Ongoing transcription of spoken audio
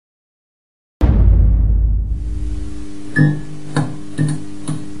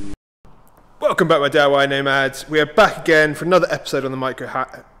Welcome back, my DIY nomads. We are back again for another episode on the micro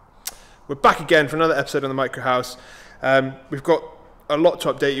house. We've got a lot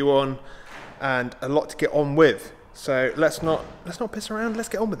to update you on and a lot to get on with. So let's not piss around. Let's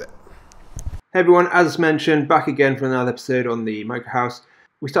get on with it. Hey everyone, as mentioned, back again for another episode on the micro house.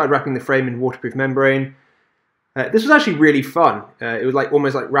 We started wrapping the frame in waterproof membrane. This was actually really fun. It was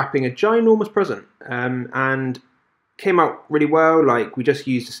almost like wrapping a ginormous present, and came out really well. We just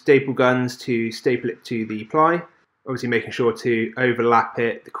used staple guns to staple it to the ply, obviously making sure to overlap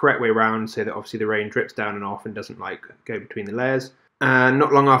it the correct way around so that obviously the rain drips down and off and doesn't go between the layers. And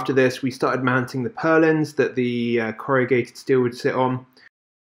not long after this we started mounting the purlins that the corrugated steel would sit on.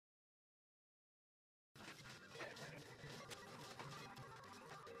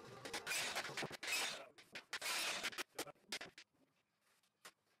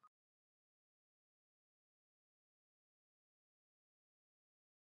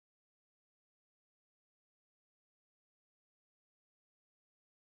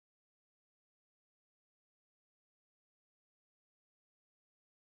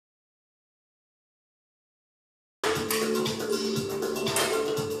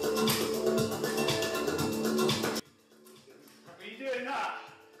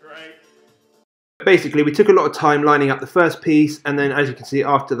 Basically, we took a lot of time lining up the first piece, and then as you can see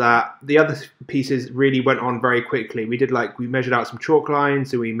after that, the other pieces really went on very quickly. We measured out some chalk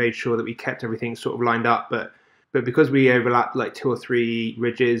lines, and we made sure that we kept everything sort of lined up, but because we overlapped 2 or 3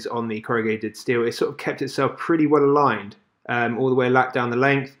 ridges on the corrugated steel, it sort of kept itself pretty well aligned all the way down the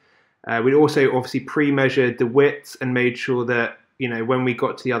length. We also obviously pre-measured the widths and made sure that, you know, when we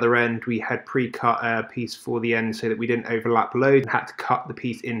got to the other end, we had pre-cut a piece for the end so that we didn't overlap loads and had to cut the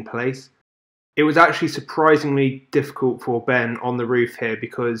piece in place. It was actually surprisingly difficult for Ben on the roof here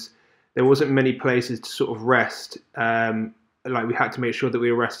because there wasn't many places to sort of rest. We had to make sure that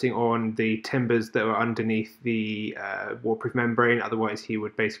we were resting on the timbers that were underneath the waterproof membrane, otherwise he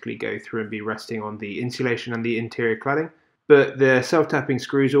would basically go through and be resting on the insulation and the interior cladding. But the self-tapping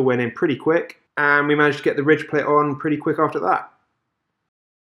screws all went in pretty quick, and we managed to get the ridge plate on pretty quick after that.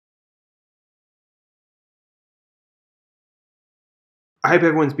 I hope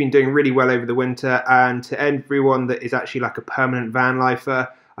everyone's been doing really well over the winter, and to everyone that is actually a permanent van lifer,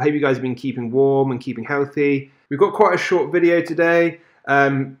 I hope you guys have been keeping warm and keeping healthy. We've got quite a short video today.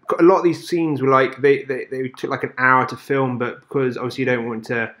 A lot of these scenes were they took an hour to film, but because obviously you don't want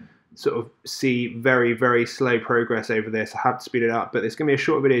to sort of see very, very slow progress over this, I have to speed it up. But it's going to be a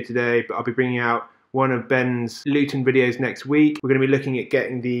short video today, but I'll be bringing out one of Ben's Luton videos next week. We're going to be looking at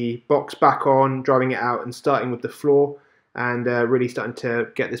getting the box back on, driving it out and starting with the floor, and really starting to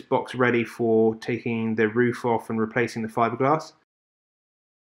get this box ready for taking the roof off and replacing the fiberglass.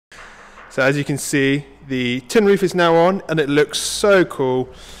 So as you can see, the tin roof is now on and it looks so cool.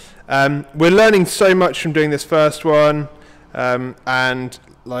 We're learning so much from doing this first one, and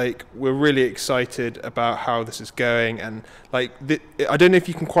we're really excited about how this is going. And I don't know if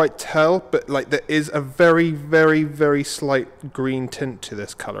you can quite tell, but there is a very, very, very slight green tint to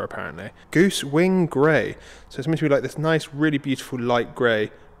this color apparently. Goose wing grey. So it's meant to be this nice, really beautiful light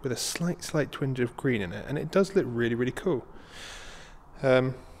grey with a slight twinge of green in it, and it does look really, really cool.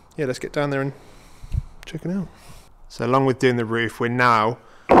 Yeah, let's get down there and check it out. So along with doing the roof, we're now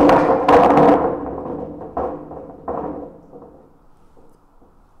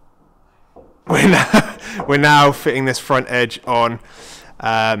fitting this front edge on.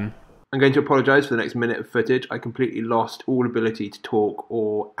 I'm going to apologise for the next minute of footage. I completely lost all ability to talk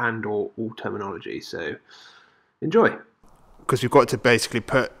or all terminology, so enjoy. Because we've got to basically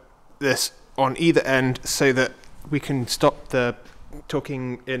put this on either end so that we can stop the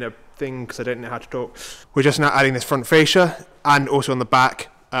talking in a thing, because I don't know how to talk. We're just now adding this front fascia, and also on the back.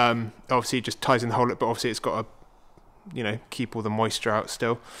 Obviously it just ties in the hole, but obviously it's got to, keep all the moisture out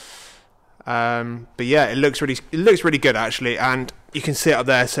still. But yeah, it looks really good actually, and you can see it up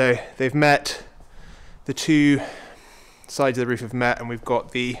there. So they've met, the two sides of the roof have met, and we've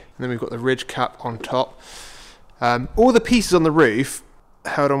got the ridge cap on top. All the pieces on the roof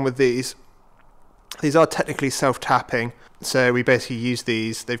held on with these. These are technically self-tapping, so we basically use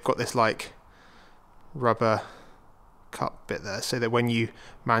these. They've got this rubber cup bit there, so that when you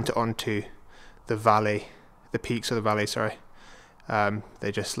mount it onto the peaks of the valley, sorry,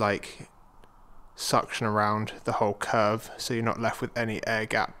 they just suction around the whole curve, so you're not left with any air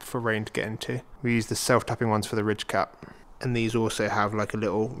gap for rain to get into. We use the self-tapping ones for the ridge cap, and these also have a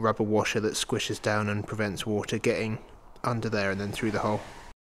little rubber washer that squishes down and prevents water getting under there and then through the hole.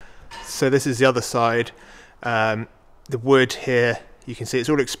 So this is the other side. The wood here, you can see it's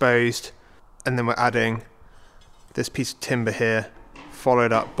all exposed, and then we're adding this piece of timber here,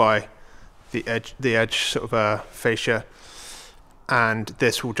 followed up by the edge sort of fascia, and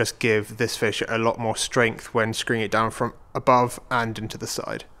this will just give this fascia a lot more strength when screwing it down from above and into the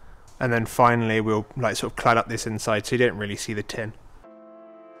side. And then finally we'll like sort of clad up this inside so you don't really see the tin.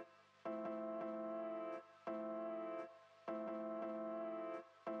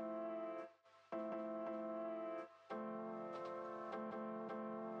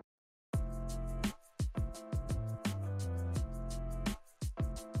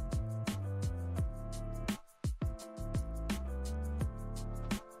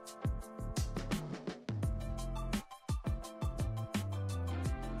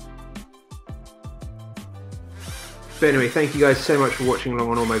 But anyway, thank you guys so much for watching along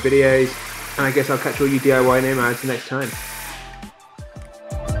on all my videos, and I guess I'll catch all you DIY nomads next time.